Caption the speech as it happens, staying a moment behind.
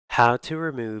How to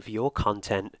remove your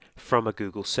content from a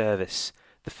Google service.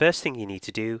 The first thing you need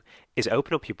to do is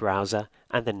open up your browser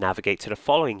and then navigate to the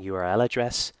following URL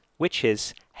address, which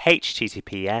is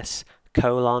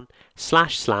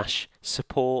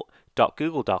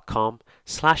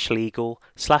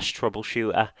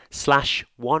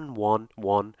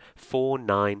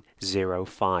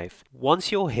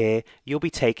Once you're here, you'll be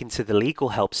taken to the legal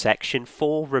help section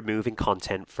for removing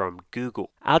content from Google.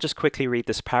 I'll just quickly read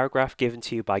this paragraph given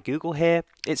to you by Google here.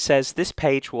 It says this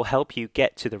page will help you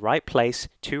get to the right place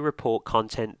to report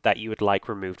content that you would like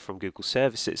removed from Google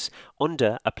services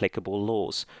under applicable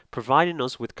laws. Providing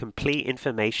us with complete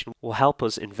information will help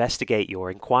us investigate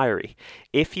your inquiry.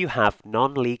 If you have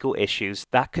non-legal issues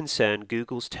that concern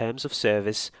Google's terms of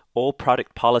service or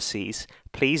product policies,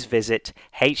 please visit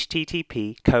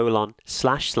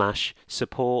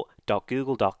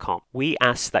http://support.google.com. We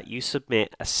ask that you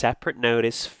submit a separate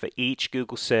notice for each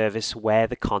Google service where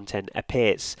the content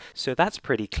appears. So that's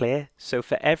pretty clear. So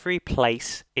for every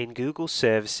place in Google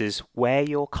services where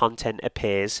your content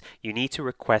appears, you need to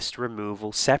request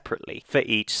removal separately for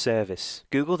each service.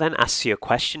 Google then asks you a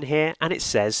question here and it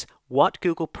says, what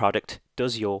Google product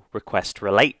does your request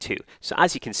relate to? So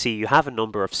as you can see, you have a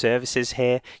number of services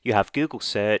here. You have Google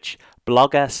Search,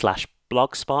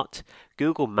 Blogger/Blogspot,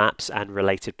 Google Maps and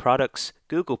related products,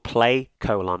 Google Play: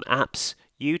 apps,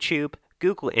 YouTube,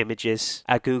 Google Images,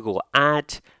 a Google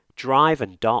Ad, Drive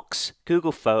and Docs,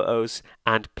 Google Photos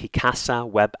and Picasa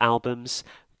web albums,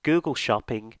 Google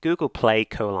Shopping, Google Play: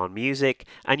 music,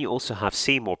 and you also have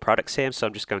see more products here. So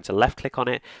I'm just going to left click on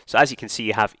it. So as you can see,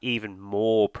 you have even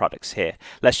more products here.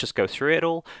 Let's just go through it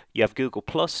all. You have Google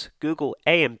Plus, Google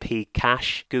AMP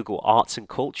Cache, Google Arts and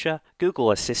Culture,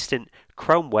 Google Assistant,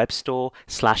 Chrome Web Store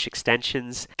 /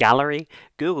 extensions, Gallery,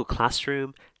 Google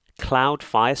Classroom, Cloud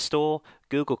Firestore,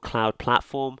 Google Cloud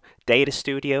Platform, Data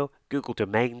Studio, Google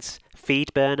Domains,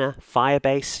 Feedburner,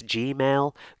 Firebase,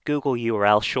 Gmail, Google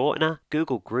URL Shortener,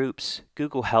 Google Groups,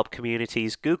 Google Help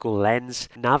Communities, Google Lens,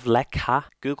 Navlekha,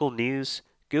 Google News,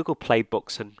 Google Play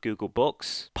Books and Google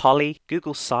Books, Poly,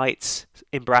 Google Sites,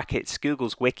 in brackets,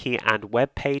 Google's wiki and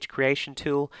web page creation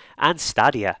tool, and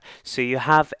Stadia. So you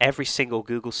have every single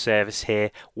Google service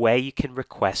here where you can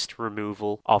request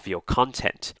removal of your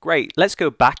content. Great, let's go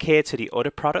back here to the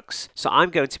other products. So I'm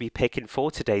going to be picking for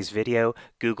today's video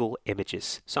Google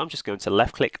Images. So I'm just going to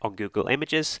left click on Google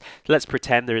Images. Let's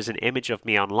pretend there is an image of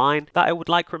me online that I would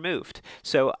like removed.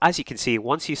 So as you can see,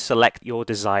 once you select your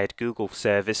desired Google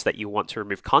service that you want to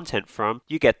remove content from,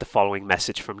 you get the following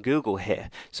message from Google here.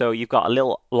 So you've got a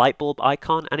little light bulb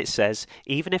icon and it says,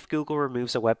 even if Google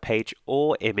removes a web page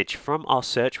or image from our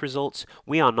search results,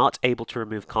 we are not able to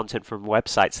remove content from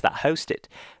websites that host it.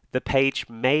 The page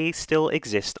may still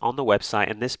exist on the website,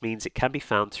 and this means it can be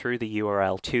found through the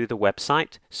URL to the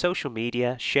website, social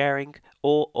media, sharing,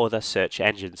 or other search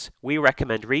engines. We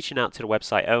recommend reaching out to the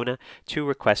website owner to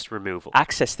request removal.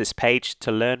 Access this page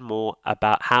to learn more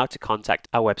about how to contact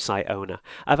a website owner.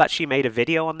 I've actually made a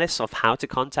video on this of how to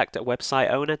contact a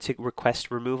website owner to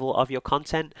request removal of your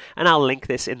content, and I'll link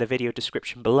this in the video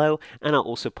description below, and I'll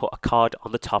also put a card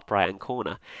on the top right hand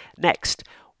corner. Next,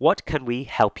 what can we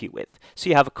help you with? So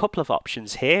you have a couple of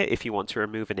options here if you want to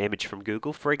remove an image from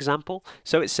Google, for example.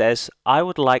 So it says, I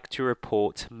would like to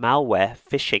report malware,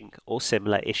 phishing, or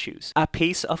similar issues. A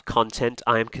piece of content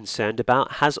I am concerned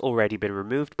about has already been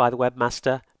removed by the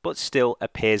webmaster, but still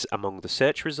appears among the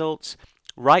search results.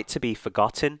 Right to be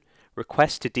forgotten.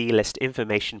 Request to delist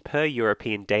information per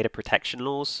European data protection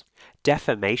laws.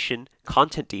 Defamation,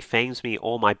 content defames me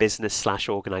or my business /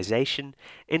 organization.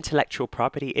 Intellectual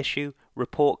property issue,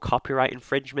 report copyright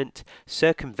infringement,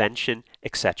 circumvention,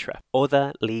 etc.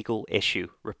 Other legal issue,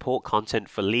 report content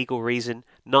for legal reason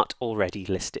not already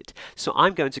listed. So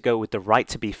I'm going to go with the right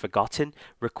to be forgotten,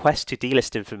 request to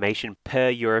delist information per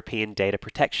European data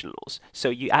protection laws. So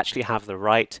you actually have the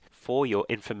right for your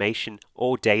information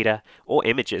or data or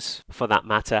images for that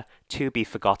matter to be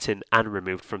forgotten and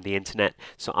removed from the internet.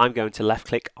 So I'm going to left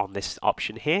click on this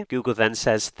option here. Google then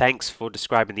says, thanks for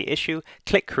describing the issue.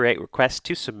 Click create request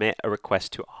to submit a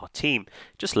request to our team.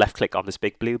 Just left click on this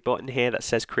big blue button here that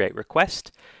says create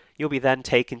request. You'll be then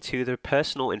taken to the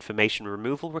personal information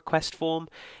removal request form.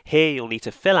 Here you'll need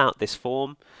to fill out this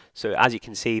form. So as you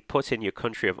can see, put in your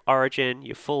country of origin,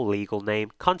 your full legal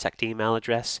name, contact email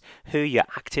address, who you're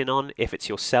acting on, if it's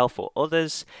yourself or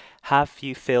others. Have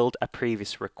you filled a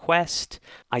previous request?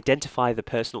 Identify the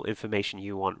personal information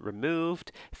you want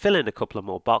removed. Fill in a couple of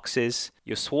more boxes.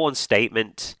 Your sworn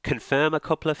statement. Confirm a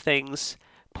couple of things.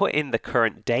 Put in the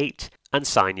current date and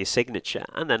sign your signature,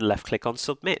 and then left click on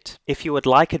submit. If you would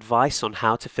like advice on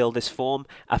how to fill this form,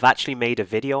 I've actually made a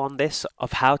video on this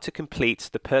of how to complete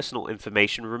the personal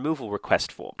information removal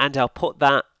request form, and I'll put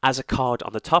that as a card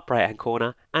on the top right hand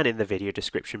corner and in the video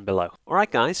description below.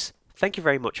 Alright guys, thank you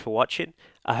very much for watching.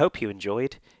 I hope you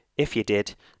enjoyed. If you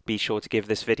did, be sure to give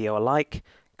this video a like,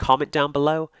 comment down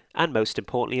below, and most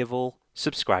importantly of all,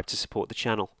 subscribe to support the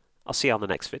channel. I'll see you on the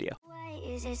next video.